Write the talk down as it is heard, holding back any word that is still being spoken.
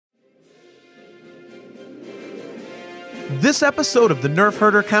This episode of the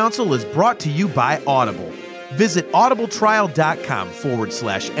Nerfherder Council is brought to you by Audible. Visit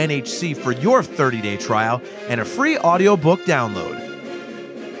audibletrial.com/NHC for your 30-day trial and a free audiobook download.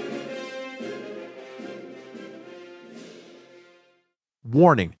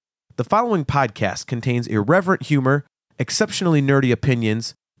 Warning: the following podcast contains irreverent humor, exceptionally nerdy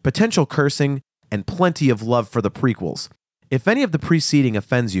opinions, potential cursing, and plenty of love for the prequels. If any of the preceding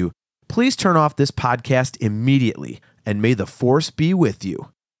offends you, please turn off this podcast immediately, and may the Force be with you.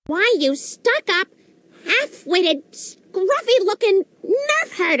 Why, you stuck-up, half-witted, scruffy-looking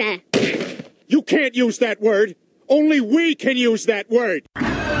nerf-herder! You can't use that word! Only we can use that word!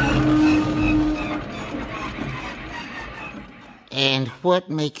 And what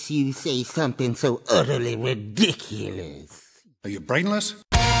makes you say something so utterly ridiculous? Are you brainless?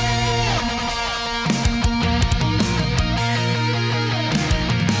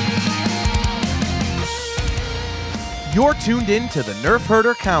 You're tuned in to the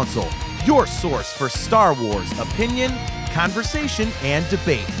Nerfherder Council, your source for Star Wars opinion, conversation, and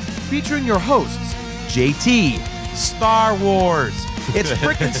debate. Featuring your hosts, JT, Star Wars. It's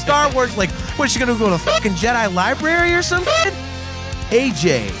freaking Star Wars. Like, what, is she gonna go to the fucking Jedi library or something?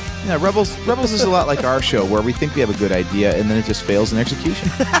 AJ. Yeah, Rebels is a lot like our show, where we think we have a good idea and then it just fails in execution.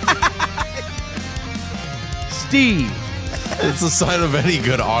 Steve. It's a sign of any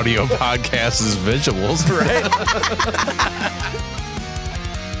good audio podcast is visuals, right?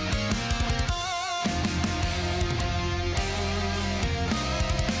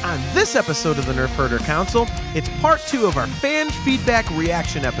 On this episode of the Nerfherder Council, it's part 2 of our fan feedback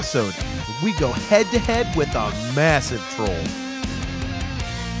reaction episode. We go head-to-head with a massive troll.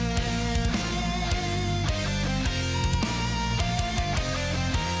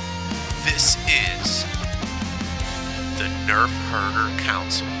 This is the Nerfherder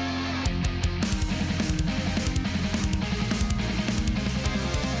Council.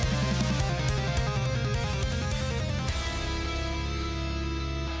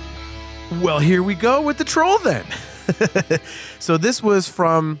 Well, here we go with the troll then. So this was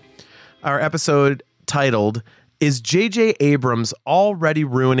from our episode titled, "Is J.J. Abrams Already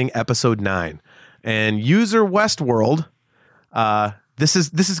Ruining Episode 9?" And user Westworld, this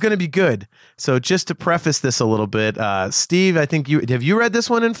is going to be good. So just to preface this a little bit, Steve, I think have you read this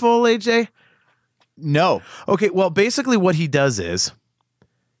one in full, AJ? No. Okay, well, basically what he does is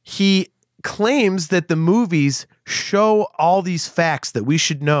he claims that the movies show all these facts that we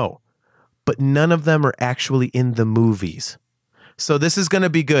should know, but none of them are actually in the movies. So this is going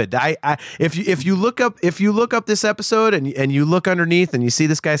to be good. If you look up this episode and you look underneath and you see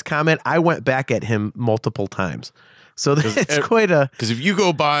this guy's comment, I went back at him multiple times. So it's quite a... Because if you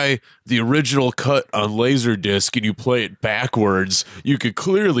go by the original cut on Laserdisc and you play it backwards, you could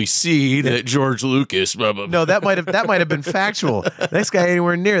clearly see that George Lucas... Blah, blah, blah. No, that might have been factual. This guy ain't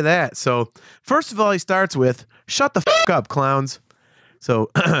anywhere near that. So first of all, he starts with, "Shut the fuck up, clowns."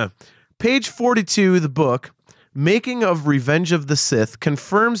 So page 42 of the book, Making of Revenge of the Sith,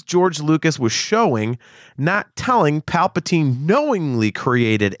 confirms George Lucas was showing, not telling, Palpatine knowingly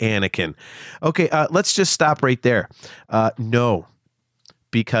created Anakin. Okay, let's just stop right there. No,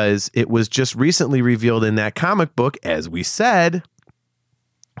 because it was just recently revealed in that comic book, as we said,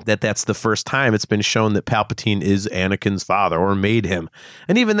 that's the first time it's been shown that Palpatine is Anakin's father or made him.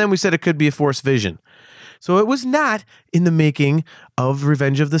 And even then we said it could be a Force vision. So it was not in the making of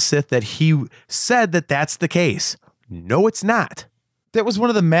Revenge of the Sith that he said that that's the case. No, it's not. That was one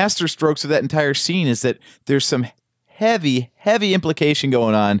of the master strokes of that entire scene, is that there's some heavy implication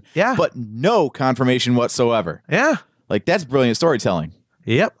going on, yeah, but no confirmation whatsoever. Yeah. Like, that's brilliant storytelling.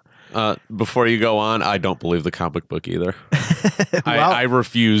 Yep. Before you go on, I don't believe the comic book either. Well, I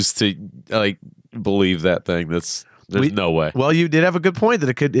refuse to believe that thing. There's no way. Well, you did have a good point that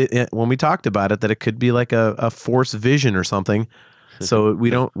it could, when we talked about it, that it could be like a Force vision or something. So we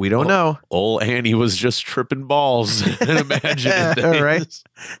don't know. Old Annie was just tripping balls and imagining right?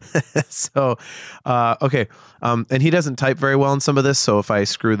 So, okay. And he doesn't type very well in some of this. So if I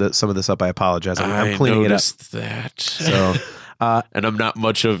screw some of this up, I apologize. I'm cleaning it up. That. So, and I'm not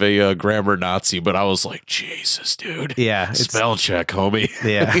much of a grammar Nazi, but I was like, Jesus, dude. Yeah. Spell check, homie.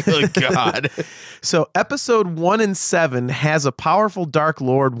 Yeah. Like, God. So episode 1 and 7 has a powerful Dark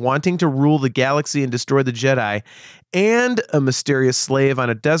Lord wanting to rule the galaxy and destroy the Jedi, and a mysterious slave on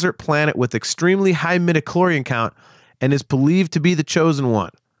a desert planet with extremely high midichlorian count and is believed to be the chosen one.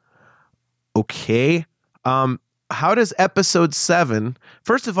 Okay. How does episode 7...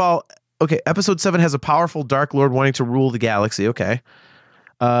 First of all, okay, episode 7 has a powerful Dark Lord wanting to rule the galaxy. Okay.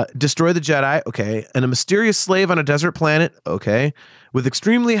 Destroy the Jedi. Okay. And a mysterious slave on a desert planet. Okay. With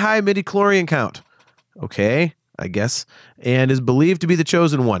extremely high midichlorian count. Okay. I guess, and is believed to be the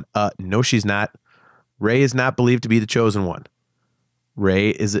chosen one. No, she's not. Rey is not believed to be the chosen one. Rey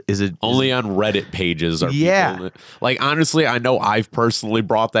is only on Reddit pages are Yeah. people that, like, honestly, I know I've personally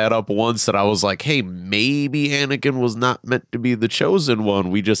brought that up once, that I was like, hey, maybe Anakin was not meant to be the chosen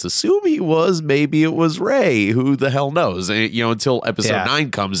one. We just assume he was. Maybe it was Rey. Who the hell knows? And, you know, until episode 9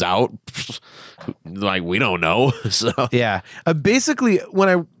 comes out, like, we don't know. So yeah. Basically, when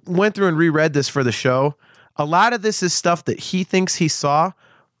I went through and reread this for the show, a lot of this is stuff that he thinks he saw,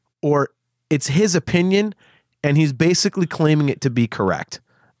 or it's his opinion, and he's basically claiming it to be correct.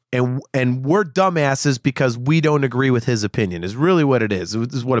 And we're dumbasses because we don't agree with his opinion, is really what it is.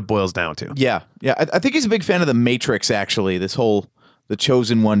 This is what it boils down to. Yeah. Yeah. I think he's a big fan of the Matrix, actually, this whole, the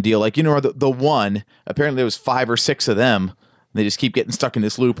chosen one deal. Like, you know, the one, apparently there was 5 or 6 of them. They just keep getting stuck in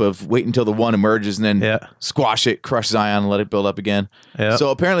this loop of wait until the one emerges and then squash it, crush Zion, and let it build up again. Yep.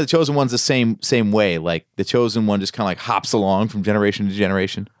 So apparently the chosen one's the same way. Like, the chosen one just kind of like hops along from generation to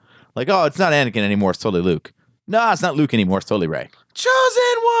generation. Like, oh, it's not Anakin anymore. It's totally Luke. No, it's not Luke anymore. It's totally Rey. Chosen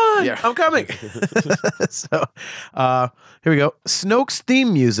one! Yeah. I'm coming. So, here we go. Snoke's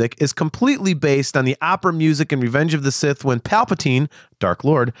theme music is completely based on the opera music in Revenge of the Sith when Palpatine, Dark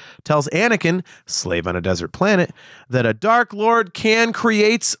Lord, tells Anakin, slave on a desert planet, that a Dark Lord can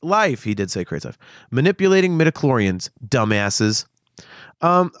create life. He did say creates life. Manipulating midichlorians, dumbasses.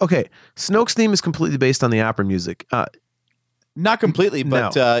 Okay, Snoke's theme is completely based on the opera music. Not completely,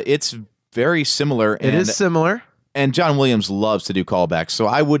 but it's very similar. It is similar. And John Williams loves to do callbacks, so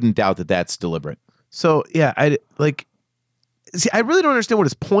I wouldn't doubt that that's deliberate. So, yeah, I really don't understand what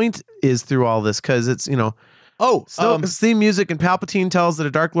his point is through all this, because it's, you know, Snoke's theme music and Palpatine tells that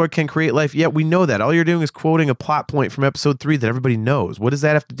a Dark Lord can create life. Yeah, we know that. All you're doing is quoting a plot point from episode 3 that everybody knows. What does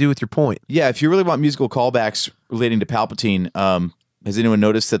that have to do with your point? Yeah, if you really want musical callbacks relating to Palpatine, has anyone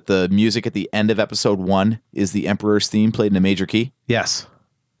noticed that the music at the end of episode 1 is the Emperor's theme played in a major key? Yes.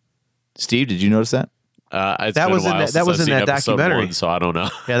 Steve, did you notice that? That was in that documentary. 1, so I don't know.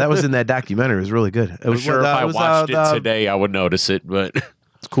 Yeah, that was in that documentary. It was really good. I'm sure if I watched it today, I would notice it, but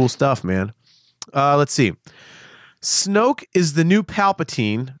it's cool stuff, man. Let's see. Snoke is the new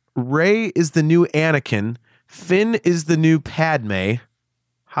Palpatine. Rey is the new Anakin. Finn is the new Padme.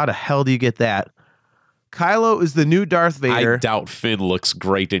 How the hell do you get that? Kylo is the new Darth Vader. I doubt Finn looks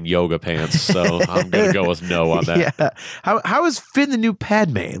great in yoga pants, so I'm going to go with no on that. Yeah. How is Finn the new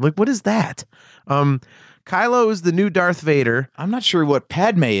Padme? Like, what is that? Kylo is the new Darth Vader. I'm not sure what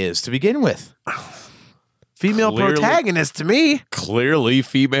Padme is to begin with. Female protagonist to me. Clearly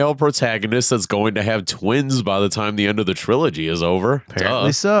female protagonist that's going to have twins by the time the end of the trilogy is over.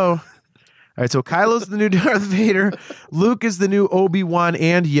 Apparently so. All right, so Kylo's the new Darth Vader. Luke is the new Obi-Wan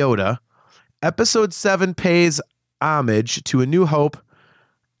and Yoda. Episode 7 pays homage to A New Hope.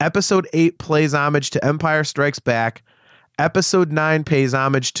 Episode 8 plays homage to Empire Strikes Back. Episode 9 pays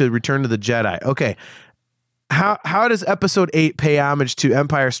homage to Return of the Jedi. Okay. How does episode 8 pay homage to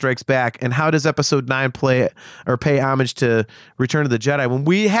Empire Strikes Back, and how does episode 9 pay homage to Return of the Jedi when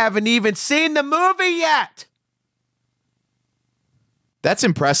we haven't even seen the movie yet? That's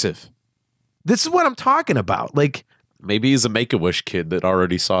impressive. This is what I'm talking about. Like, maybe he's a Make-A-Wish kid that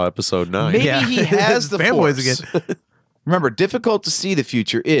already saw episode 9. Maybe he has the fanboys Force. Again. Remember, difficult to see the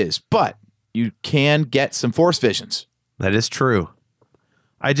future is, but you can get some Force visions. That is true.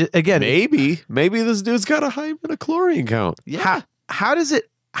 Maybe this dude's got a high midichlorian count. Yeah. How does it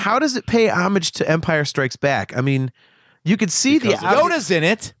pay homage to Empire Strikes Back? I mean, you could see Yoda's in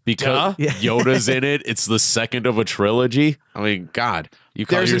it. Because Yoda's in it. It's the second of a trilogy. I mean, God,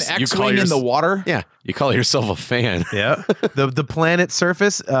 there's an X-wing in the water. Yeah, you call yourself a fan. Yeah. the planet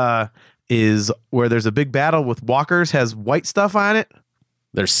surface is where there's a big battle with walkers. Has white stuff on it.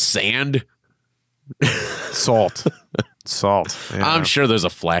 There's sand. Salt. Yeah. I'm sure there's a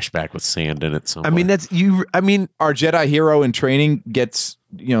flashback with sand in it somewhere. I mean, our Jedi hero in training gets,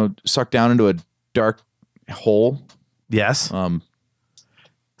 sucked down into a dark hole. Yes.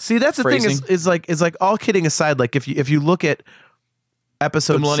 See, that's the thing is like all kidding aside, like if you look at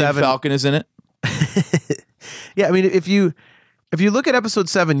episode 7, Millennium Falcon is in it. Yeah, I mean, if you look at episode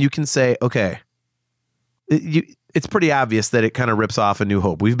 7, you can say, okay, it's pretty obvious that it kind of rips off A New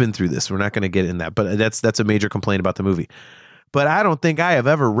Hope. We've been through this. We're not going to get in that, but that's a major complaint about the movie. But I don't think I have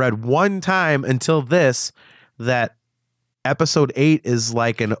ever read one time until this that episode 8 is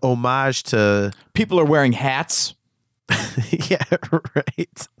like an homage to people are wearing hats. Yeah,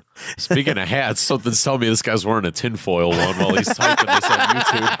 right. Speaking of hats, something's telling me this guy's wearing a tinfoil one while he's typing this on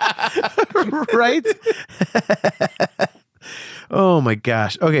YouTube. Right? Oh my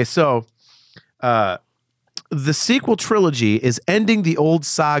gosh. Okay, so the sequel trilogy is ending the old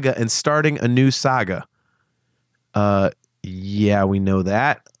saga and starting a new saga. Yeah, we know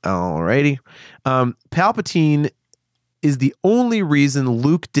that. Alrighty. Palpatine is the only reason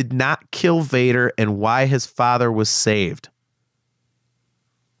Luke did not kill Vader and why his father was saved.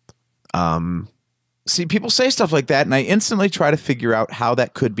 See, people say stuff like that, and I instantly try to figure out how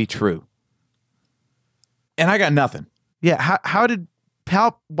that could be true. And I got nothing. Yeah, how did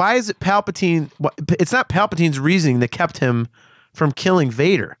why is it Palpatine? It's not Palpatine's reasoning that kept him from killing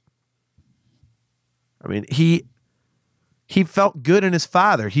Vader. I mean, he felt good in his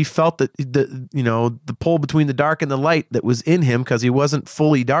father. He felt that the pull between the dark and the light that was in him because he wasn't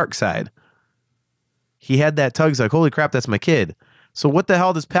fully dark side. He had that tug. He's like, holy crap, that's my kid. So what the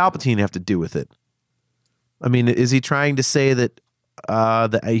hell does Palpatine have to do with it? I mean, is he trying to say that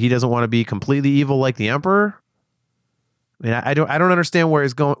that he doesn't want to be completely evil like the Emperor? I mean, I don't understand where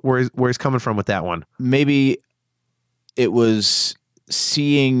he's going, where he's coming from with that one. Maybe it was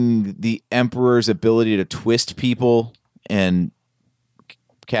seeing the Emperor's ability to twist people and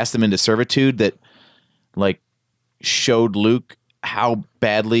cast them into servitude that, like, showed Luke how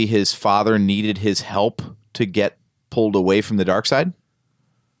badly his father needed his help to get pulled away from the dark side.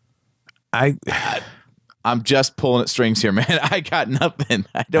 I'm just pulling at strings here, man. I got nothing.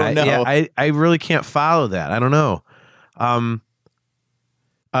 I don't know. Yeah, I really can't follow that. I don't know.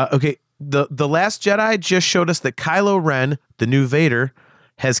 Okay. The Last Jedi just showed us that Kylo Ren, the new Vader,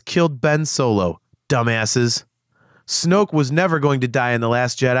 has killed Ben Solo. Dumbasses. Snoke was never going to die in The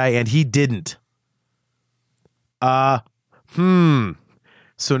Last Jedi, and he didn't.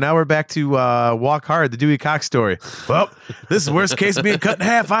 So now we're back to Walk Hard, the Dewey Cox story. Well, this is the worst case being cut in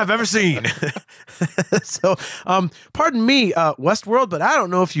half I've ever seen. So, pardon me, Westworld, but I don't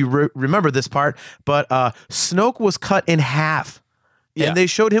know if you remember this part, but Snoke was cut in half. Yeah. And they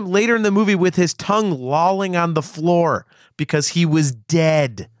showed him later in the movie with his tongue lolling on the floor because he was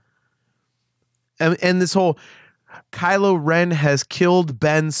dead. And this whole Kylo Ren has killed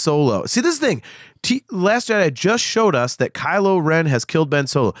Ben Solo. See, this thing, Last Jedi just showed us that Kylo Ren has killed Ben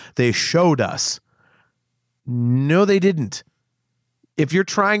Solo. They showed us. No, they didn't. If you're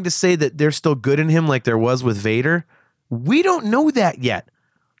trying to say that there's still good in him like there was with Vader, we don't know that yet.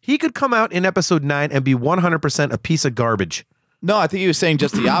 He could come out in episode 9 and be 100% a piece of garbage. No, I think he was saying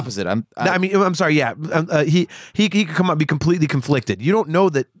just the opposite. I'm sorry. Yeah, he could come out and be completely conflicted. You don't know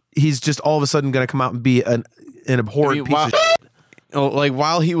that he's just all of a sudden going to come out and be an abhorrent piece of shit. Like,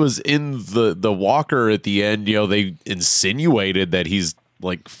 while he was in the walker at the end, they insinuated that he's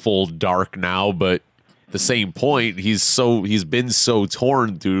like full dark now, but at the same point, he's been so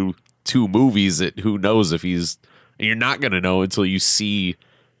torn through 2 movies that who knows if and you're not going to know until you see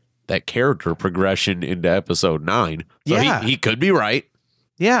that character progression into episode 9. So yeah. he could be right.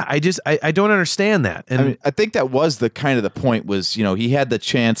 Yeah, I don't understand that. And I think that was the kind of the point was, he had the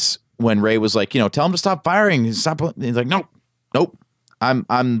chance when Rey was like, tell him to stop firing. He's like, nope.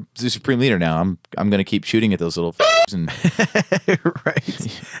 I'm the supreme leader now. I'm going to keep shooting at those little and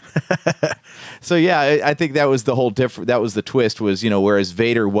right. So yeah, I think that was the whole that was the twist was, whereas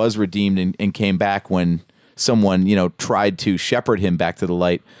Vader was redeemed and came back when someone, tried to shepherd him back to the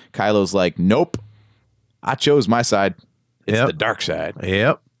light. Kylo's like, nope, I chose my side. It's the dark side.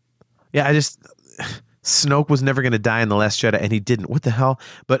 Yep. Yeah, Snoke was never going to die in The Last Jedi, and he didn't. What the hell?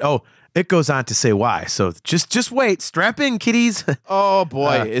 But, it goes on to say why. So just wait. Strap in, kiddies. Oh,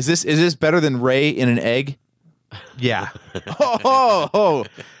 boy. Is this better than Rey in an egg? Yeah. Oh.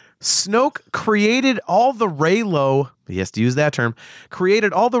 Snoke created all the Reylo, he has to use that term,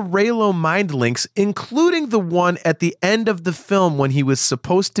 created all the Reylo mind links, including the one at the end of the film when he was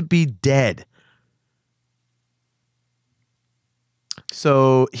supposed to be dead.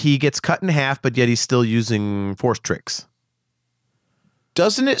 So he gets cut in half, but yet he's still using force tricks.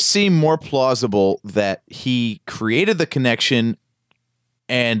 Doesn't it seem more plausible that he created the connection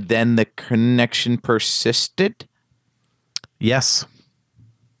and then the connection persisted? Yes.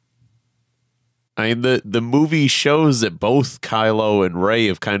 I mean, the movie shows that both Kylo and Rey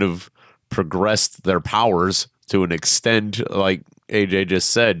have kind of progressed their powers to an extent, like AJ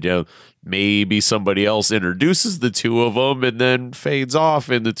just said. Maybe somebody else introduces the 2 of them and then fades off,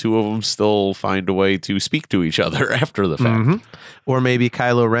 and the 2 of them still find a way to speak to each other after the fact. Mm-hmm. Or maybe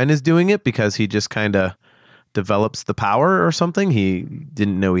Kylo Ren is doing it because he just kind of develops the power or something. He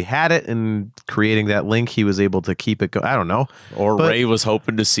didn't know he had it, and creating that link, he was able to keep it going. I don't know. Or Rey was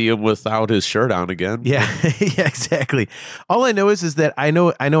hoping to see him without his shirt on again. Yeah, yeah, exactly. All I know is that I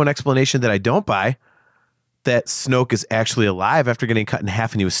know an explanation that I don't buy, that Snoke is actually alive after getting cut in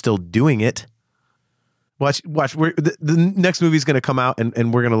half and he was still doing it. Watch. The next movie is going to come out,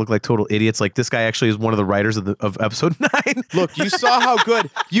 and we're going to look like total idiots. Like this guy actually is one of the writers of episode 9. Look, you saw how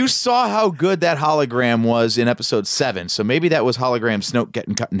good that hologram was in episode 7. So maybe that was hologram Snoke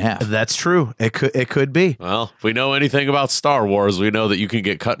getting cut in half. That's true. It could be. Well, if we know anything about Star Wars, we know that you can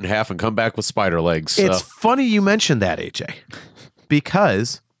get cut in half and come back with spider legs. So. It's funny you mentioned that, AJ,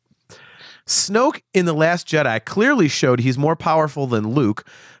 because Snoke in The Last Jedi clearly showed he's more powerful than Luke,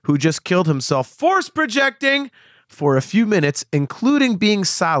 who just killed himself force projecting for a few minutes, including being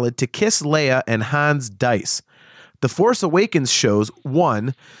solid to kiss Leia and Han's dice. The Force Awakens shows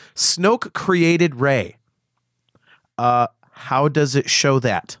 1, Snoke created Rey. How does it show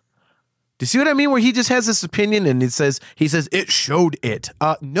that? Do you see what I mean? Where he just has this opinion and he says it showed it.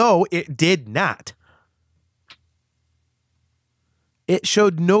 No, it did not. It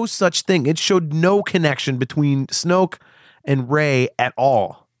showed no such thing. It showed no connection between Snoke and Rey at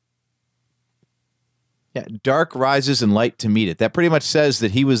all. Yeah, dark rises and light to meet it. That pretty much says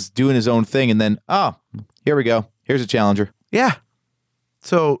that he was doing his own thing, and then, here we go. Here's a challenger. Yeah.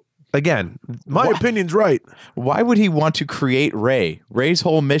 So, again, my opinion's right. Why would he want to create Rey? Rey's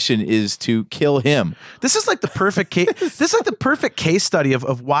whole mission is to kill him. This is like the perfect case. This is like the perfect case study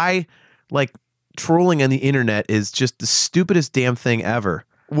of why, like, trolling on the internet is just the stupidest damn thing ever.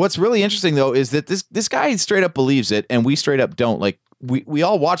 What's really interesting, though, is that this guy straight up believes it, and we straight up don't. Like, we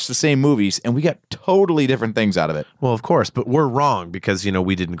all watch the same movies, and we got totally different things out of it. Well, of course, but we're wrong because,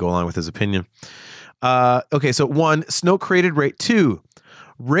 we didn't go along with his opinion. Okay, so 1, Snoke created Rey. 2,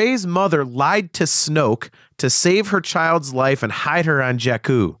 Rey's mother lied to Snoke to save her child's life and hide her on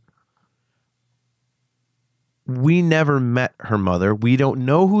Jakku. We never met her mother. We don't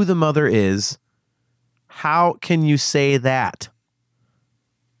know who the mother is. How can you say that?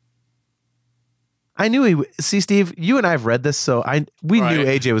 I knew he would. See, Steve, you and I have read this, so we knew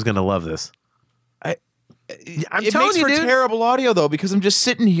AJ was going to love this. I'm it telling makes you, for dude. terrible audio, though, because I'm just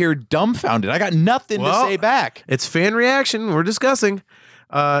sitting here dumbfounded. I got nothing to say back. It's fan reaction. We're discussing.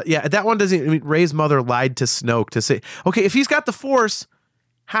 Yeah, that one doesn't. I mean, Rey's mother lied to Snoke to say, okay, if he's got the Force,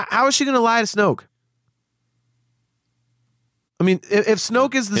 how is she going to lie to Snoke? I mean, if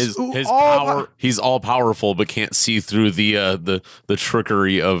Snoke is his power, he's all powerful, but can't see through the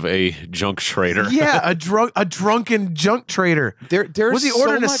trickery of a junk trader. Yeah, a drunken junk trader. Was he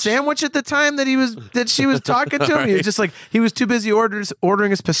ordering a sandwich at the time that she was talking to him? He was just like he was too busy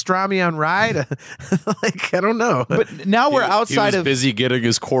ordering his pastrami on rye. Like I don't know. But now we're outside he was busy getting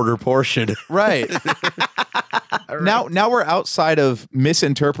his quarter portion. Right. Now we're outside of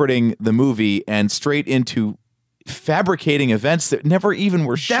misinterpreting the movie and straight into fabricating events that never even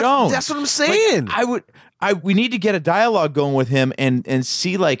were shown. That's what I'm saying. Like, we need to get a dialogue going with him and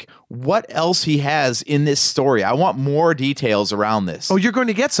see like what else he has in this story. I want more details around this. Oh, you're going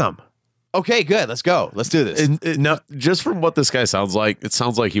to get some. Okay, good. Let's go. Let's do this. No, just from what this guy sounds like, it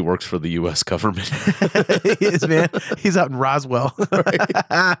sounds like he works for the U.S. government. He is, man. He's out in Roswell.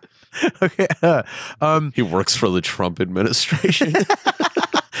 Okay. He works for the Trump administration.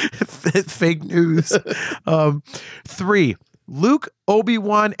 Fake news. 3, Luke,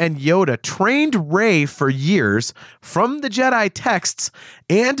 Obi-Wan, and Yoda trained Rey for years from the Jedi texts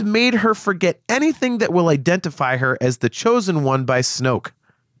and made her forget anything that will identify her as the chosen one by Snoke.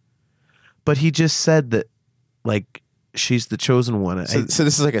 But he just said that, like, she's the chosen one. So this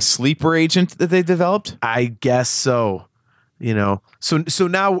is like a sleeper agent that they developed? I guess so. So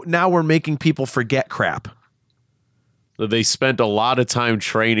now we're making people forget crap. They spent a lot of time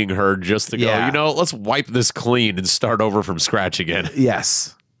training her just to go, let's wipe this clean and start over from scratch again.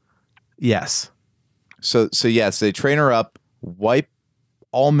 Yes. So yes, they train her up, wipe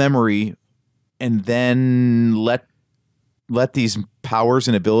all memory, and then let these powers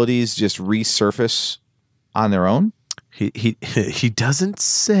and abilities just resurface on their own? He doesn't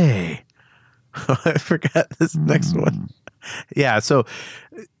say. I forgot this next one. Yeah, so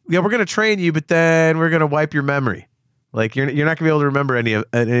we're gonna train you, but then we're gonna wipe your memory. Like you're not gonna be able to remember any of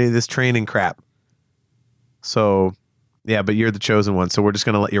this training crap. So yeah, but you're the chosen one, so we're just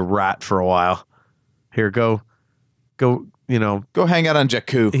gonna let you rot for a while. Here, go, go hang out on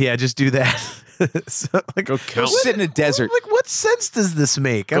Jakku. Yeah, just do that. So, like, go sit in a desert. Like, what sense does this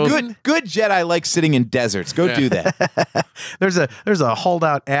make? Good Jedi like sitting in deserts. Go do that. There's a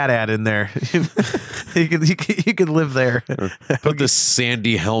holdout ad in there. you could live there. Put the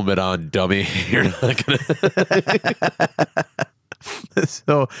sandy helmet on, dummy. You're not gonna.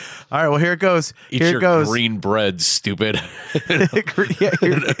 So, all right. Well, here it goes. Eat here your it goes. green bread, stupid,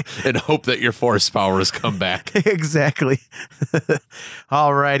 and hope that your force powers come back. Exactly.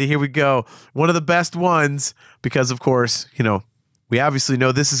 All righty, here we go. One of the best ones, because of course, We obviously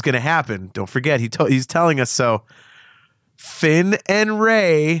know this is going to happen. Don't forget, he's telling us so. Finn and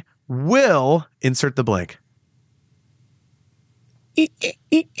Rey will insert the blank.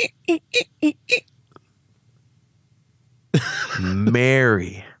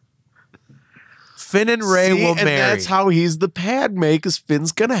 Marry. Finn and Rey will and marry. that's how he's the Padme, because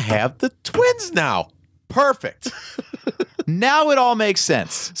Finn's gonna have the twins now. Perfect. Now it all makes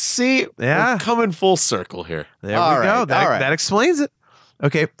sense. See, Yeah. we're coming full circle here. There All we go. right, That, all right. that explains it.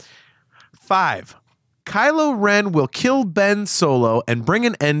 Okay. 5. Kylo Ren will kill Ben Solo and bring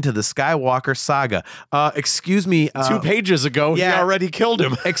an end to the Skywalker saga. Excuse me. 2 pages ago, yeah. he already killed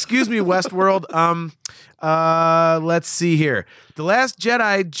him. Excuse me, Westworld. Let's see here. The Last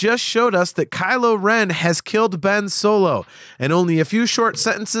Jedi just showed us that Kylo Ren has killed Ben Solo. And only a few short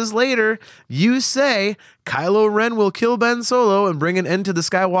sentences later, you say Kylo Ren will kill Ben Solo and bring an end to the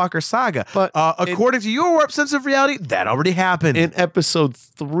Skywalker saga. But according to your warped sense of reality, that already happened. In episode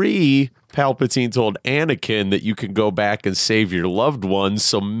 3, Palpatine told Anakin that you can go back and save your loved ones.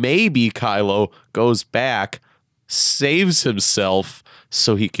 So maybe Kylo goes back, saves himself,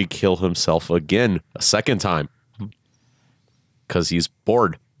 so he could kill himself again a second time. Because he's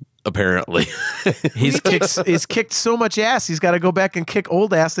bored, apparently. He's kicked so much ass, he's got to go back and kick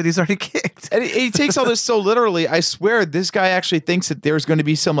old ass that he's already kicked. And he takes all this so literally. I swear this guy actually thinks that there's going to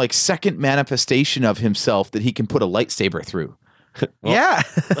be some like second manifestation of himself that he can put a lightsaber through. Yeah.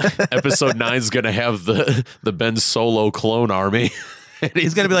 Episode 9 is going to have the Ben Solo clone army.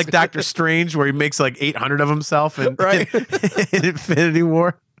 He's going to be like Doctor Strange, where he makes like 800 of himself in Infinity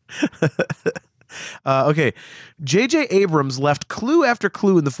War. Okay. J.J. Abrams left clue after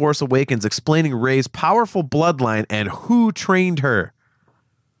clue in The Force Awakens explaining Rey's powerful bloodline and who trained her.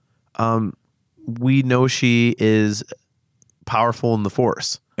 We know she is powerful in the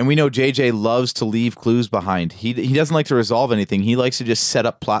Force. And we know JJ loves to leave clues behind. He doesn't like to resolve anything. He likes to just set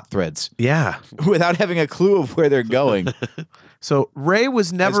up plot threads Yeah. without having a clue of where they're going. So Rey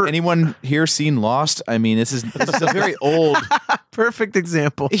was never Has anyone here seen Lost? I mean, this is a very old. perfect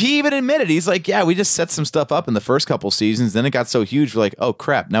example. He even admitted, he's like, yeah, we just set some stuff up in the first couple seasons. Then it got so huge, we're like, oh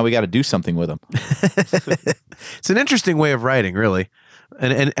crap, now we got to do something with them. It's an interesting way of writing, really.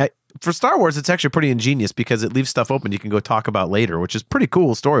 And for Star Wars, it's actually pretty ingenious because it leaves stuff open you can go talk about later, which is pretty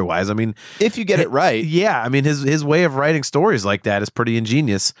cool story-wise. I mean, If you get it right. yeah, I mean his way of writing stories like that is pretty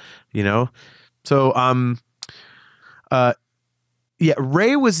ingenious, you know. So yeah,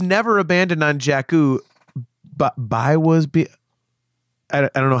 Rey was never abandoned on Jakku, but I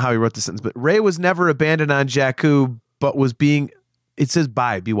don't know how he wrote the sentence, but Rey was never abandoned on Jakku, but was being, it says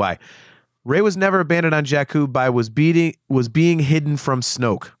by. Rey was never abandoned on Jakku by was being hidden from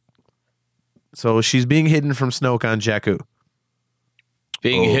Snoke. So she's being hidden from Snoke on Jakku.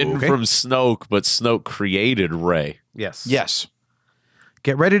 Being hidden Okay. from Snoke, but Snoke created Rey. Yes. Yes.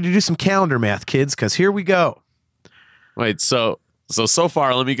 Get ready to do some calendar math, kids, because here we go. Wait, so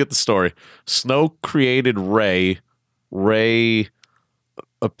far, let me get the story. Snoke created Rey. Rey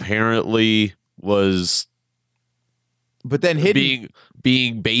apparently was But then hidden.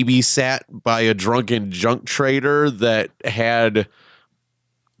 being babysat by a drunken junk trader that had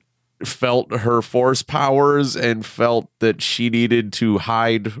felt her force powers and felt that she needed to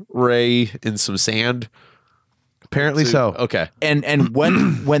hide Rey in some sand. Apparently so. Okay. And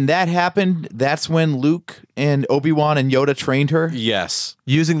when that happened, that's when Luke and Obi-Wan and Yoda trained her. Yes.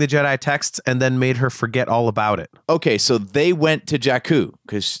 Using the Jedi texts and then made her forget all about it. Okay, so they went to Jakku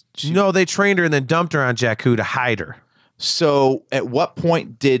because No, they trained her and then dumped her on Jakku to hide her. So at what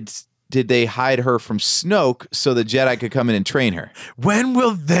point did they hide her from Snoke so the Jedi could come in and train her? When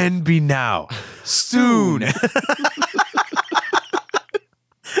will then be now? Soon.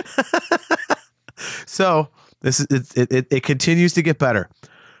 So this is it continues to get better.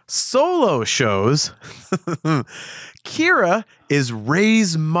 Solo shows Kira is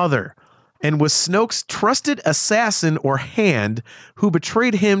Rey's mother and was Snoke's trusted assassin or hand who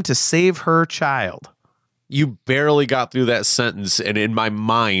betrayed him to save her child. You barely got through that sentence, and in my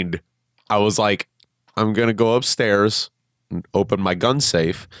mind, I was like, I'm going to go upstairs and open my gun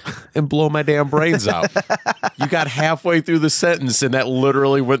safe and blow my damn brains out. You got halfway through the sentence, and that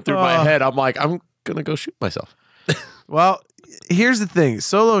literally went through my head. I'm like, I'm going to go shoot myself. Well, here's the thing.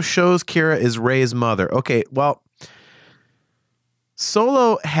 Solo shows Kira is Rey's mother. Okay, well,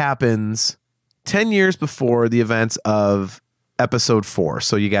 Solo happens 10 years before the events of Episode 4.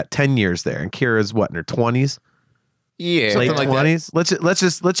 So you got 10 years there, and Kira's what, in her 20s? Yeah. Late like that. 20s? Let's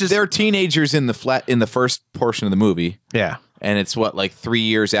just They're teenagers in the first portion of the movie, yeah. and it's what, like 3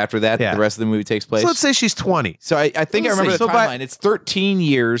 years after that Yeah. the rest of the movie takes place. So let's say she's 20. So I think I remember the So by- timeline. It's 13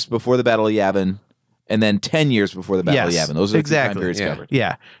 years before the Battle of Yavin, and then 10 years before the Battle of Yavin. Those are the time periods covered.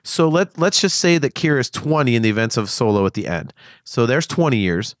 Yeah. So let's just say that Kira's 20 in the events of Solo at the end. So there's 20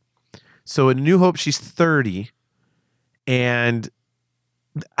 years. So in New Hope, she's 30. And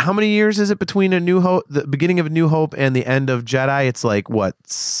how many years is it between the beginning of A New Hope and the end of Jedi? It's like what?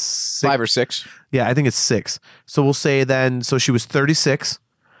 5 or 6. Yeah, I think it's 6. So we'll say then, so she was 36,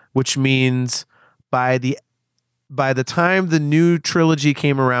 which means by the time the new trilogy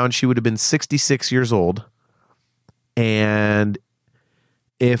came around, she would have been 66 years old. And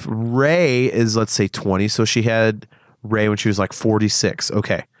if Rey is, let's say, 20, so she had Rey when she was like 46.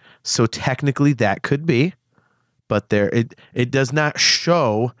 Okay. So technically that could be, but it does not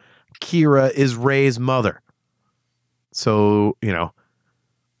show Kira is Rey's mother. So, and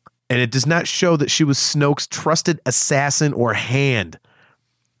it does not show that she was Snoke's trusted assassin or hand.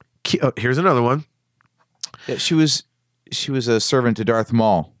 Here's another one. Yeah, she was a servant to Darth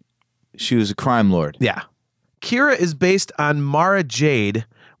Maul. She was a crime lord. Yeah. Kira is based on Mara Jade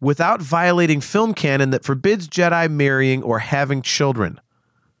without violating film canon that forbids Jedi marrying or having children.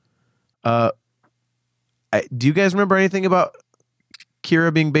 Do you guys remember anything about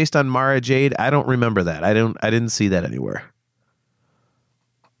Kira being based on Mara Jade? I don't remember that. I didn't see that anywhere.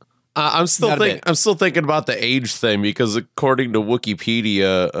 I'm still thinking about the age thing, because according to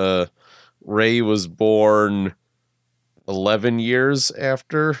Wikipedia, Rey was born 11 years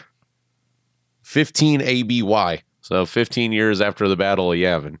after 15 ABY. So 15 years after the Battle of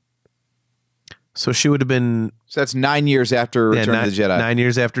Yavin. So she would have been... So that's 9 years after Return of the Jedi. 9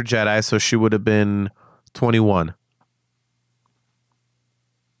 years after Jedi, so she would have been 21.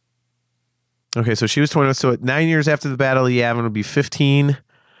 Okay, so she was 21. So 9 years after the Battle of Yavin would be 15...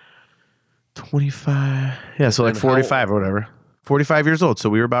 25. Yeah, so like 45 or whatever. 45 years old. So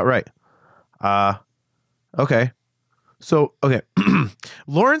we were about right. Okay. So, okay.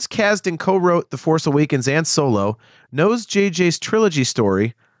 Lawrence Kasdan co-wrote The Force Awakens and Solo, knows JJ's trilogy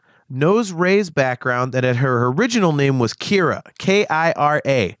story, knows Rey's background, that her original name was Kira,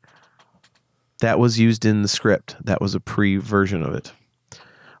 Kira. That was used in the script. That was a pre-version of it.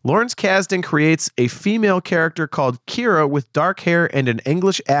 Lawrence Kasdan creates a female character called Kira with dark hair and an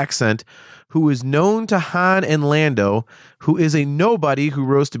English accent, who is known to Han and Lando, who is a nobody who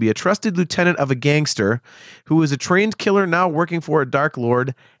rose to be a trusted lieutenant of a gangster, who is a trained killer now working for a Dark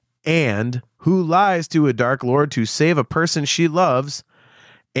Lord, and who lies to a Dark Lord to save a person she loves,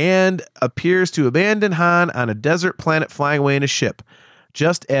 and appears to abandon Han on a desert planet flying away in a ship,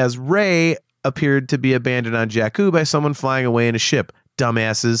 just as Rey appeared to be abandoned on Jakku by someone flying away in a ship.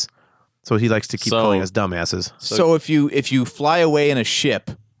 Dumbasses. So he likes to keep calling us dumbasses. So if you fly away in a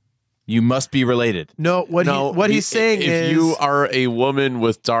ship, you must be related. No, what he's saying is, if you are a woman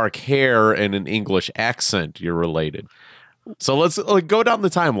with dark hair and an English accent, you're related. So let's go down the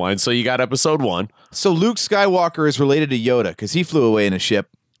timeline. So you got episode 1. So Luke Skywalker is related to Yoda because he flew away in a ship.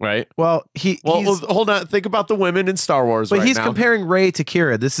 Right. Well, hold on. Think about the women in Star Wars. But he's now. comparing Rey to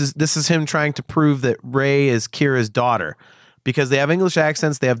Kira. This is him trying to prove that Rey is Kira's daughter, because they have English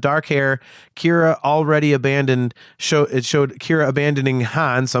accents, they have dark hair. Kira already abandoned. It showed Kira abandoning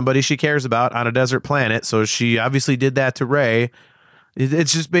Han, somebody she cares about, on a desert planet. So she obviously did that to Rey.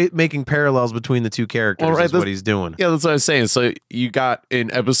 It's just making parallels between the two characters. Well, right, is what he's doing. Yeah, that's what I was saying. So you got in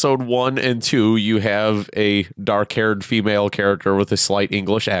episode 1 and 2, you have a dark-haired female character with a slight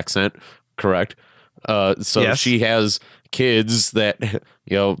English accent, correct? So yes. She has kids that,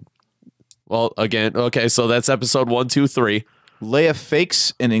 well, again, okay, so that's episode 1, 2, 3. Leia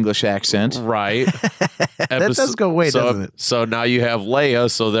fakes an English accent. Right. That does go away, doesn't it? So now you have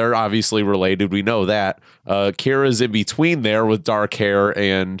Leia, so they're obviously related. We know that. Kira's in between there with dark hair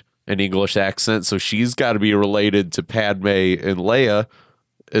and an English accent, so she's got to be related to Padme and Leia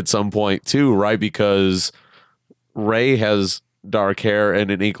at some point too, right? Because Rey has dark hair and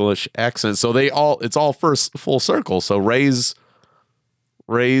an English accent, so it's all first full circle. So Rey's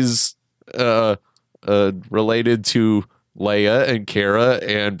related to Leia and Kira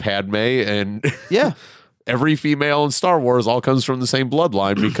and Padme, and yeah, every female in Star Wars all comes from the same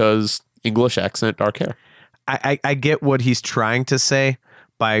bloodline because English accent, dark hair. I get what he's trying to say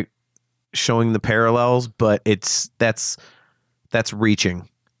by showing the parallels, but that's reaching.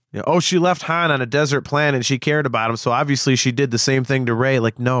 She left Han on a desert planet and she cared about him, so obviously she did the same thing to Rey.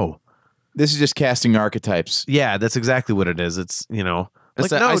 Like, no. This is just casting archetypes. Yeah, that's exactly what it is. It's,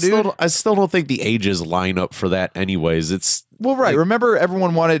 Like, I still don't think the ages line up for that anyways. It's well, right. Remember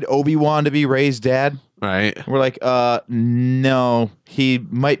everyone wanted Obi-Wan to be Rey's dad? Right. We're like, no, he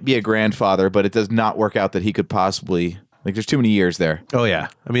might be a grandfather, but it does not work out that he could possibly, there's too many years there. Oh, yeah.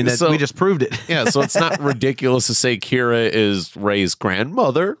 I mean, we just proved it. Yeah, so it's not ridiculous to say Kira is Rey's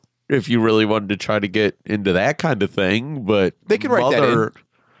grandmother. if you really wanted to try to get into that kind of thing. But They could write that in.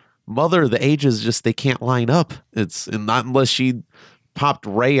 Mother, the ages just they can't line up. It's and not unless she popped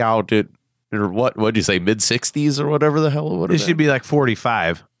Rey out at or what'd you say, mid-60s or whatever the hell it would have It should be like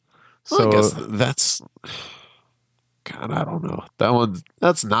 45. So So I guess that's God, I don't know.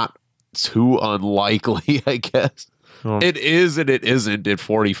 That's not too unlikely, I guess. Well, It is and it isn't at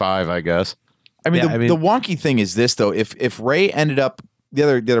 45, I guess. I mean, Yeah, the wonky thing is this though. If Rey ended up, the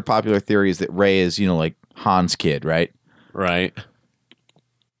other popular theory is that Rey is like Han's kid, right? Right.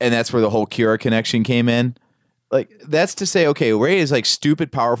 And that's where the whole Kira connection came in. Like that's to say, okay, Rey is like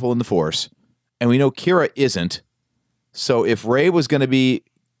stupid powerful in the Force, and we know Kira isn't. So if Rey was going to be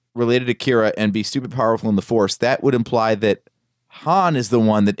related to Kira and be stupid powerful in the Force, that would imply that Han is the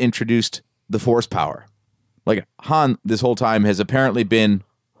one that introduced the Force power. Like Han, this whole time has apparently been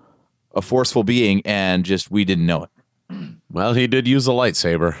a forceful being, and just we didn't know it. Well, he did use a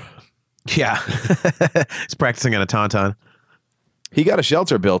lightsaber. yeah. He's practicing on a tauntaun. He got a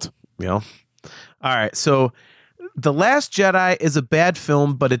shelter built. You know? All right. So The Last Jedi is a bad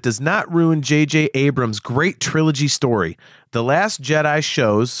film, but it does not ruin J.J. Abrams' great trilogy story. The Last Jedi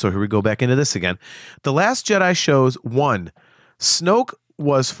shows, so here we go back into this again. The Last Jedi shows, 1, Snoke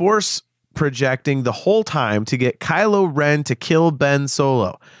was Force projecting the whole time to get Kylo Ren to kill Ben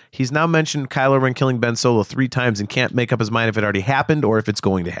Solo. He's now mentioned Kylo Ren killing Ben Solo 3 times and can't make up his mind if it already happened or if it's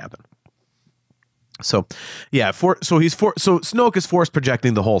going to happen. So, yeah, so Snoke is Force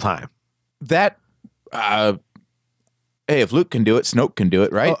projecting the whole time. That, hey, if Luke can do it, Snoke can do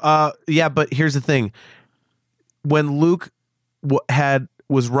it, right? Yeah, but here's the thing: when Luke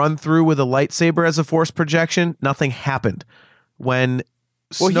was run through with a lightsaber as a Force projection, nothing happened. When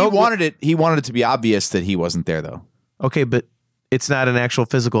Snoke he wanted it to be obvious that he wasn't there, though. Okay, but it's not an actual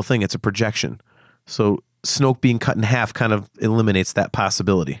physical thing; it's a projection. So Snoke being cut in half kind of eliminates that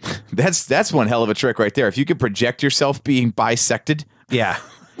possibility. That's one hell of a trick right there. If you could project yourself being bisected, yeah.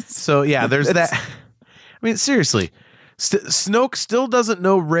 So yeah, there's that. I mean, seriously. Snoke still doesn't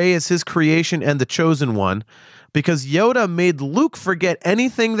know Rey is his creation and the Chosen One because Yoda made Luke forget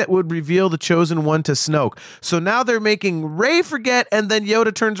anything that would reveal the Chosen One to Snoke. So now they're making Rey forget, and then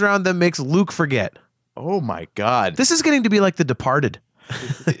Yoda turns around and makes Luke forget. Oh my God. This is getting to be like The Departed.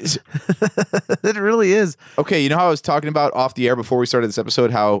 It really is. Okay, you know how I was talking about off the air before we started this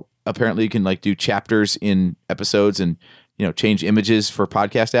episode, how apparently you can like do chapters in episodes and change images for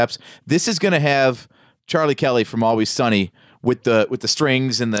podcast apps. This is going to have Charlie Kelly from Always Sunny with the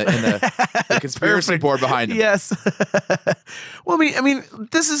strings and the conspiracy board behind him. Yes. Well, I mean,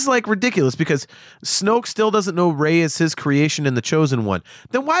 this is like ridiculous because Snoke still doesn't know Rey is his creation and the Chosen One.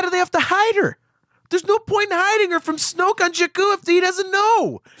 Then why do they have to hide her? There's no point in hiding her from Snoke on Jakku if he doesn't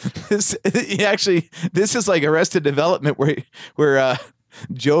know. This is like Arrested Development where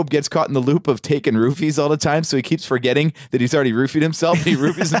Job gets caught in the loop of taking roofies all the time, so he keeps forgetting that he's already roofied himself. He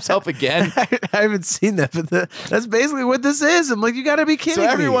roofies himself again. I haven't seen that, but that's basically what this is. I'm like, you got to be kidding me.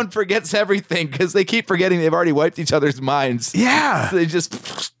 So everyone forgets everything because they keep forgetting they've already wiped each other's minds. Yeah. So they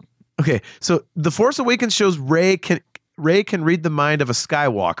just... Okay, so The Force Awakens shows Rey can read the mind of a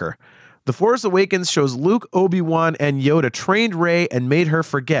Skywalker. The Force Awakens shows Luke, Obi-Wan, and Yoda trained Rey and made her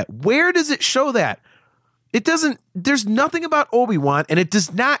forget. Where does it show that? It doesn't. There's nothing about Obi-Wan, and it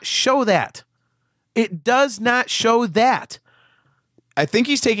does not show that. It does not show that. I think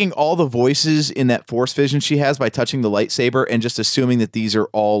he's taking all the voices in that Force vision she has by touching the lightsaber and just assuming that these are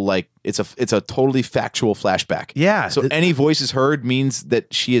all like it's a totally factual flashback. Yeah. So any voices heard means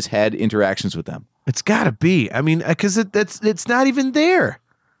that she has had interactions with them. It's got to be. I mean, because it's not even there.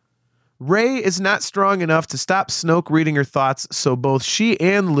 Rey is not strong enough to stop Snoke reading her thoughts, so both she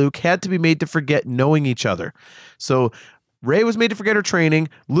and Luke had to be made to forget knowing each other. So Rey was made to forget her training,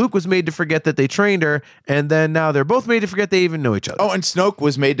 Luke was made to forget that they trained her, and then now they're both made to forget they even know each other. Oh, and Snoke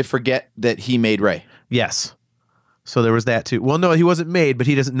was made to forget that he made Rey. Yes. So there was that too. Well, no, he wasn't made, but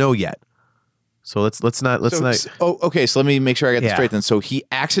he doesn't know yet. So let's not. Oh, okay. So let me make sure I got this straight then. So he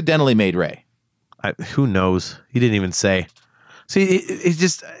accidentally made Rey. Who knows? He didn't even say. See,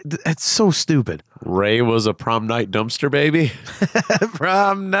 it's so stupid. Rey was a prom night dumpster baby.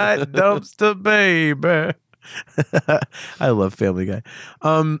 Prom night dumpster baby. I love Family Guy.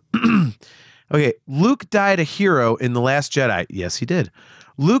 Okay, Luke died a hero in The Last Jedi. Yes, he did.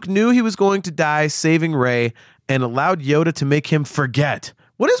 Luke knew he was going to die saving Rey and allowed Yoda to make him forget.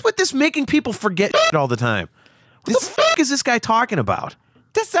 What is with this making people forget shit all the time? What the fuck is this guy talking about?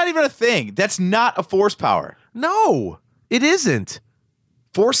 That's not even a thing. That's not a Force power. No. It isn't.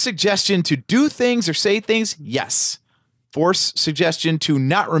 Force suggestion to do things or say things, yes. Force suggestion to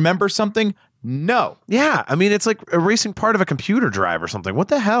not remember something, no. Yeah, I mean, it's like erasing part of a computer drive or something. What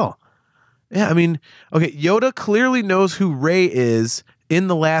the hell? Yeah, I mean, okay, Yoda clearly knows who Rey is in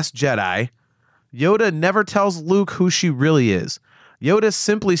The Last Jedi. Yoda never tells Luke who she really is. Yoda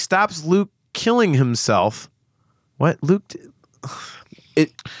simply stops Luke killing himself. What? Luke...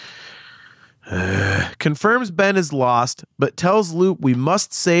 confirms Ben is lost, but tells Luke we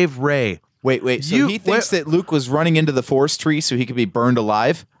must save Rey. Wait. So he thinks that Luke was running into the Force tree so he could be burned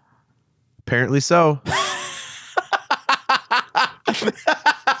alive? Apparently so.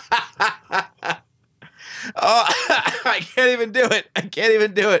 Oh, I can't even do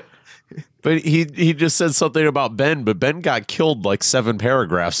it. But he just said something about Ben, but Ben got killed like 7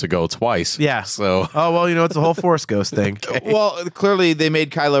 paragraphs ago twice. Yeah. So. Oh, well, it's a whole Force Ghost thing. Well, clearly they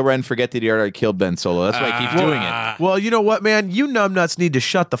made Kylo Ren forget that he already killed Ben Solo. That's why he keeps doing it. Well, you know what, man? You numbnuts need to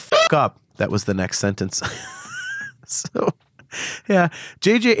shut the fuck up. That was the next sentence. So, yeah.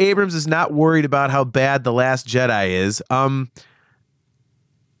 J.J. Abrams is not worried about how bad The Last Jedi is.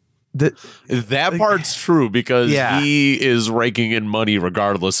 That part's true because he is raking in money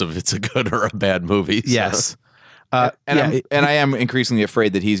regardless if it's a good or a bad movie. So. Yes. I am increasingly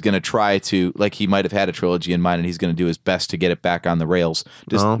afraid that he's going to try to, like he might have had a trilogy in mind, and he's going to do his best to get it back on the rails,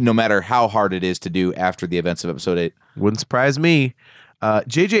 just no matter how hard it is to do after the events of Episode 8. Wouldn't surprise me.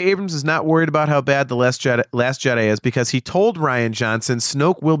 J.J. Abrams is not worried about how bad The Last Jedi is because he told Rian Johnson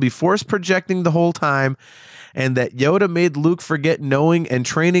Snoke will be force projecting the whole time, and that Yoda made Luke forget knowing and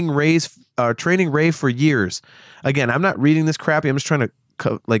training Rey for years. Again, I'm not reading this crappy. I'm just trying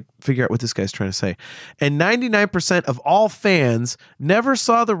to figure out what this guy's trying to say. And 99% of all fans never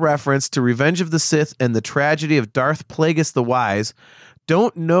saw the reference to Revenge of the Sith and the tragedy of Darth Plagueis the Wise.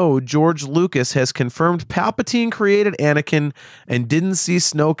 Don't know George Lucas has confirmed Palpatine created Anakin and didn't see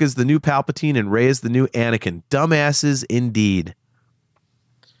Snoke as the new Palpatine and Rey as the new Anakin. Dumbasses indeed.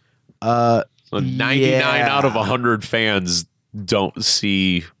 99 out of 100 fans don't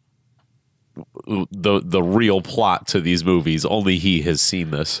see the real plot to these movies. Only he has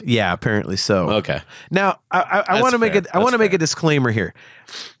seen this. Yeah, apparently so. Okay. Now I want to make a disclaimer here.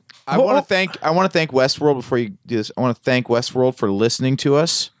 I want to thank Westworld before you do this. I want to thank Westworld for listening to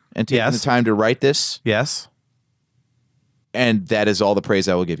us and taking the time to write this. Yes. And that is all the praise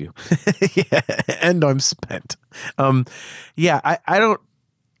I will give you. Yeah, and I'm spent. I don't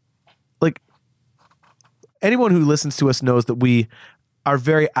like anyone who listens to us knows that we are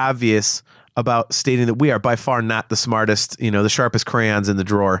very obvious about stating that we are by far not the smartest, the sharpest crayons in the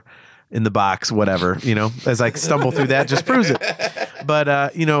drawer, in the box, whatever, as I stumble through that just proves it.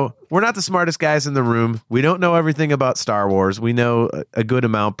 But, we're not the smartest guys in the room. We don't know everything about Star Wars. We know a good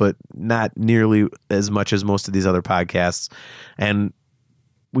amount, but not nearly as much as most of these other podcasts. And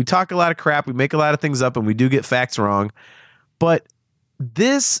we talk a lot of crap. We make a lot of things up and we do get facts wrong. But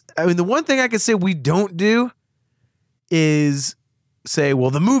the one thing I can say we don't do is say, well,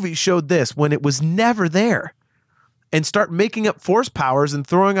 the movie showed this when it was never there, and start making up force powers and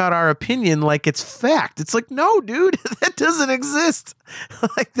throwing out our opinion like it's fact. It's like, no, dude, that doesn't exist.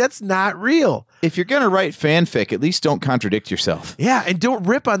 Like, that's not real. If you're going to write fanfic, at least don't contradict yourself. Yeah, and don't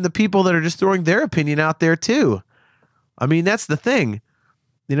rip on the people that are just throwing their opinion out there, too. I mean, that's the thing.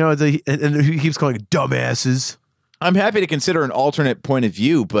 And he keeps calling it dumbasses. I'm happy to consider an alternate point of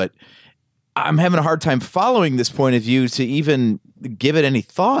view, but I'm having a hard time following this point of view to even give it any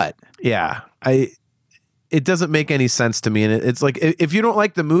thought. Yeah, it doesn't make any sense to me. And it's like, if you don't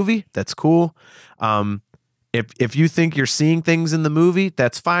like the movie, that's cool. If you think you're seeing things in the movie,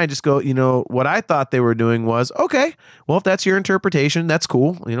 that's fine. Just go, what I thought they were doing was, okay, well, if that's your interpretation, that's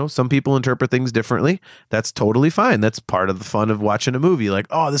cool. Some people interpret things differently. That's totally fine. That's part of the fun of watching a movie. Like,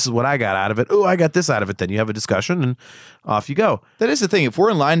 oh, this is what I got out of it. Oh, I got this out of it. Then you have a discussion and off you go. That is the thing. If we're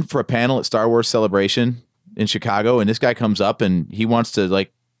in line for a panel at Star Wars Celebration in Chicago and this guy comes up and he wants to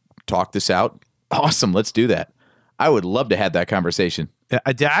talk this out, awesome. Let's do that. I would love to have that conversation.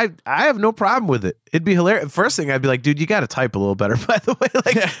 I have no problem with it. It'd be hilarious. First thing I'd be like, dude, you got to type a little better. By the way,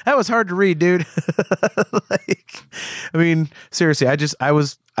 that was hard to read, dude. Seriously, I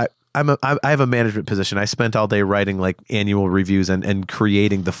have a management position. I spent all day writing annual reviews and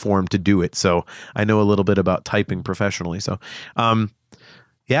creating the form to do it. So I know a little bit about typing professionally. So,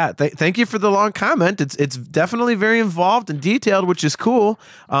 thank you for the long comment. It's definitely very involved and detailed, which is cool.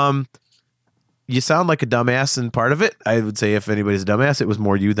 You sound like a dumbass in part of it. I would say if anybody's a dumbass, it was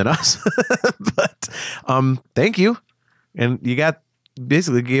more you than us. But thank you. And you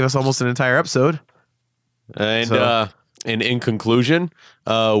basically gave us almost an entire episode. And in conclusion,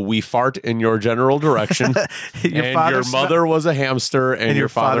 we fart in your general direction. Your mother was a hamster and your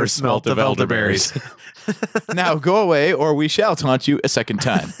father smelt of elderberries. Now go away or we shall taunt you a second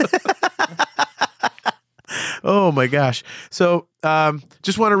time. Oh my gosh. So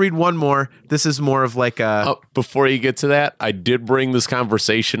just want to read one more. This is more of like a... Before you get to that, I did bring this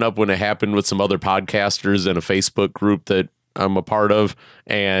conversation up when it happened with some other podcasters in a Facebook group that I'm a part of.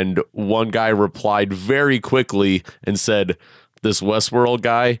 And one guy replied very quickly and said, this Westworld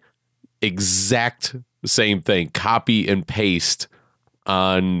guy, exact same thing, copy and paste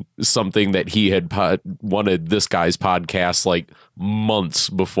on something that he had wanted this guy's podcast like months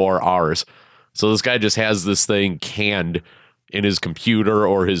before ours. So this guy just has this thing canned in his computer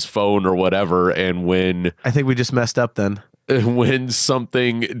or his phone or whatever. And when I think we just messed up then. When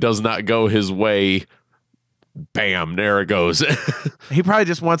something does not go his way, bam, there it goes. He probably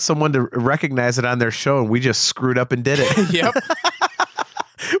just wants someone to recognize it on their show, and we just screwed up and did it. Yep.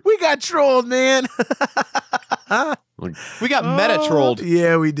 We got trolled, man. We got meta trolled.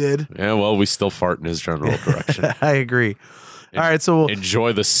 Yeah, we did. Yeah, well, we still fart in his general direction. I agree. All right, so we'll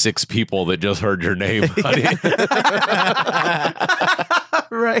enjoy the 6 people that just heard your name, buddy.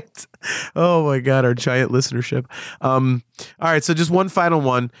 Right. Oh my God, our giant listenership. All right, so just one final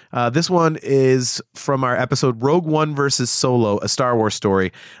one. This one is from our episode Rogue One versus Solo, a Star Wars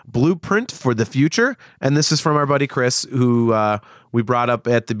story, Blueprint for the Future. And this is from our buddy Chris, who we brought up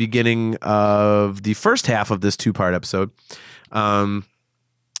at the beginning of the first half of this 2-part episode.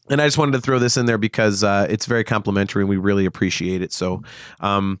 And I just wanted to throw this in there because it's very complimentary and we really appreciate it. So,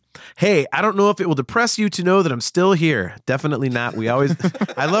 hey, I don't know if it will depress you to know that I'm still here. Definitely not. We always,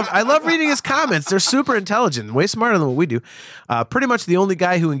 I love reading his comments. They're super intelligent, way smarter than what we do. Pretty much the only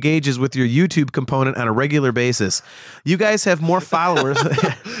guy who engages with your YouTube component on a regular basis. You guys have more followers.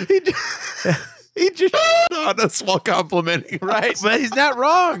 He just on us while complimenting, right? But he's not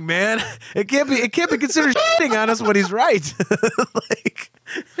wrong, man. It can't be considered shitting on us when he's right. Like,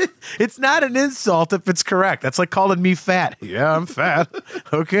 it's not an insult if it's correct. That's like calling me fat. Yeah, I'm fat.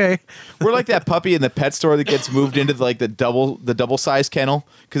 Okay. We're like that puppy in the pet store that gets moved into like the double size kennel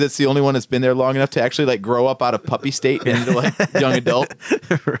because it's the only one that's been there long enough to actually like grow up out of puppy state into like young adult.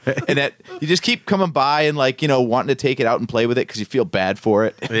 Right. And that you just keep coming by and like, wanting to take it out and play with it because you feel bad for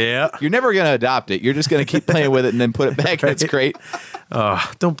it. Yeah. You're never going to adopt it. You're just going to keep playing with it and then put it back and it's great.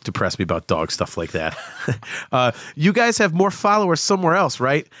 Don't depress me about dog stuff like that. You guys have more followers somewhere else,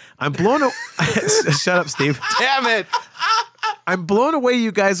 right? I'm blown away. Shut up, Steve. Damn it. I'm blown away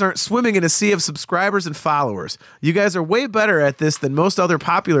you guys aren't swimming in a sea of subscribers and followers. You guys are way better at this than most other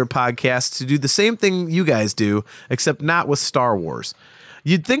popular podcasts who do the same thing you guys do, except not with Star Wars.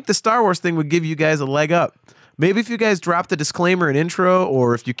 You'd think the Star Wars thing would give you guys a leg up. Maybe if you guys drop the disclaimer and intro,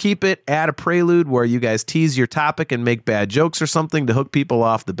 or if you keep it, add a prelude where you guys tease your topic and make bad jokes or something to hook people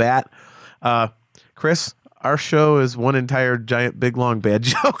off the bat. Chris, our show is one entire giant big long bad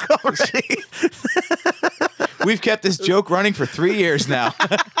joke already. We've kept this joke running for 3 years now.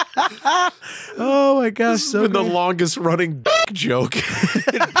 Oh my gosh, this has been the longest running joke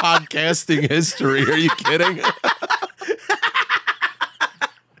in podcasting history. Are you kidding?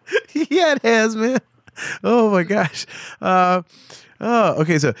 Yeah, it has, man. Oh my gosh.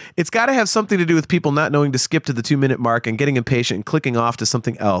 Okay, so it's got to have something to do with people not knowing to skip to the 2-minute mark and getting impatient and clicking off to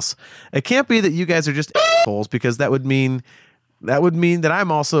something else. It can't be that you guys are just assholes, because that would mean that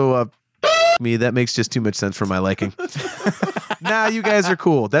I'm also me. That makes just too much sense for my liking. Nah, you guys are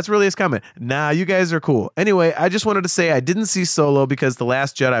cool. That's really his comment. Nah, you guys are cool. Anyway, I just wanted to say I didn't see Solo because The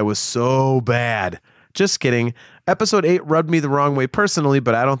Last Jedi was so bad. Just kidding. Episode 8 rubbed me the wrong way personally,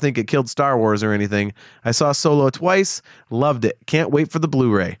 but I don't think it killed Star Wars or anything. I saw Solo twice, loved it. Can't wait for the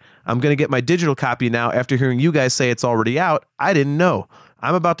Blu-ray. I'm going to get my digital copy now after hearing you guys say it's already out. I didn't know.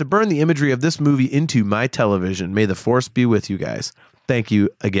 I'm about to burn the imagery of this movie into my television. May the Force be with you guys. Thank you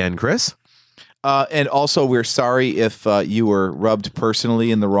again, Chris. And also, we're sorry if you were rubbed personally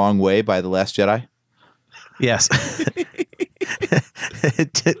in the wrong way by The Last Jedi. Yes.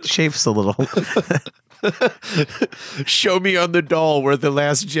 It chafes a little. Show me on the doll where The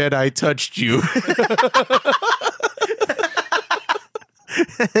Last Jedi touched you.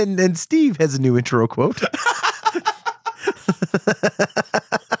 and Steve has a new intro quote.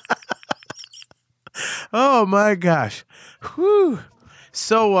 Oh my gosh. Whew.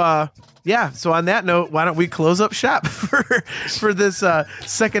 So so on that note, why don't we close up shop for this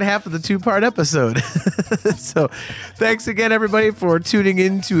second half of the 2-part episode. So thanks again, everybody, for tuning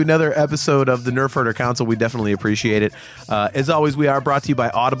in to another episode of the Nerfherder Council. We definitely appreciate it. As always, we are brought to you by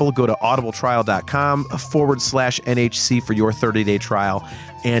Audible. Go to audibletrial.com/NHC for your 30-day trial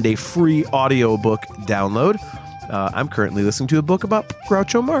and a free audiobook download. I'm currently listening to a book about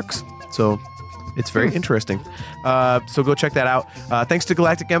Groucho Marx. So It's very interesting. So go check that out. Thanks to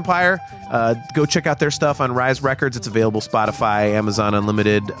Galactic Empire. Go check out their stuff on Rise Records. It's available Spotify, Amazon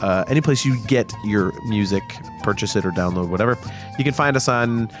Unlimited, any place you get your music, purchase it or download, whatever. You can find us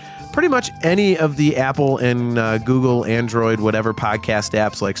on pretty much any of the Apple and Google, Android, whatever podcast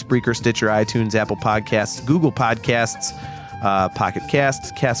apps like Spreaker, Stitcher, iTunes, Apple Podcasts, Google Podcasts, Pocket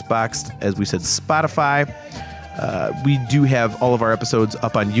Casts, Castbox, as we said, Spotify. We do have all of our episodes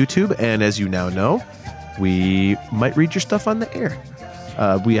up on YouTube, and as you now know, we might read your stuff on the air.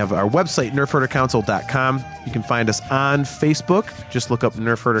 We have our website, nerfherdercouncil.com. You can find us on Facebook. Just look up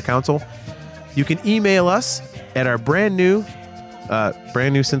Nerfherder Council. You can email us at our brand new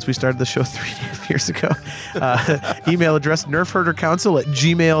since we started the show 3.5 years ago, email address,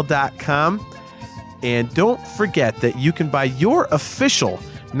 nerfherdercouncil@gmail.com. And don't forget that you can buy your official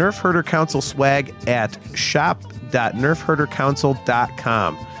Nerf Herder Council swag at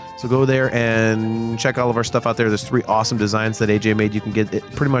shop.nerfherdercouncil.com. So go there and check all of our stuff out there. There's 3 awesome designs that AJ made. You can get it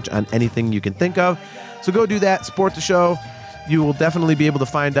pretty much on anything you can think of. So go do that. Support the show. You will definitely be able to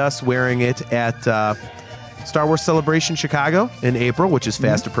find us wearing it at Star Wars Celebration Chicago in April, which is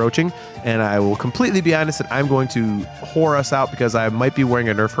fast approaching. And I will completely be honest that I'm going to whore us out because I might be wearing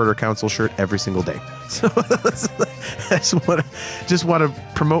a Nerf Herder Council shirt every single day. So I just want to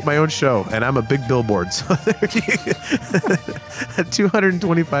promote my own show, and I'm a big billboard. So a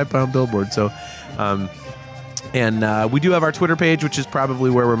 225-pound billboard. So, we do have our Twitter page, which is probably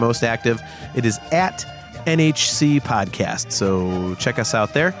where we're most active. It is at NHC Podcast. So check us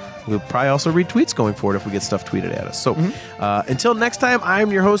out there. We'll probably also read tweets going forward if we get stuff tweeted at us. So until next time,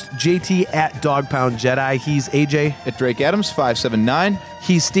 I'm your host, JT at Dog Pound Jedi. He's AJ At Drake Adams 579.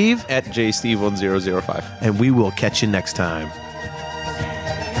 He's Steve At JSteve1005. And we will catch you next time.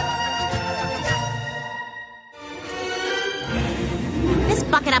 This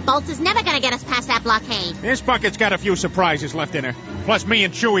bucket of bolts is never gonna get us past that blockade. This bucket's got a few surprises left in her. Plus, me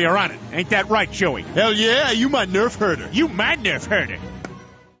and Chewie are on it. Ain't that right, Chewie? Hell yeah, you my Nerf herder. You my Nerf herder.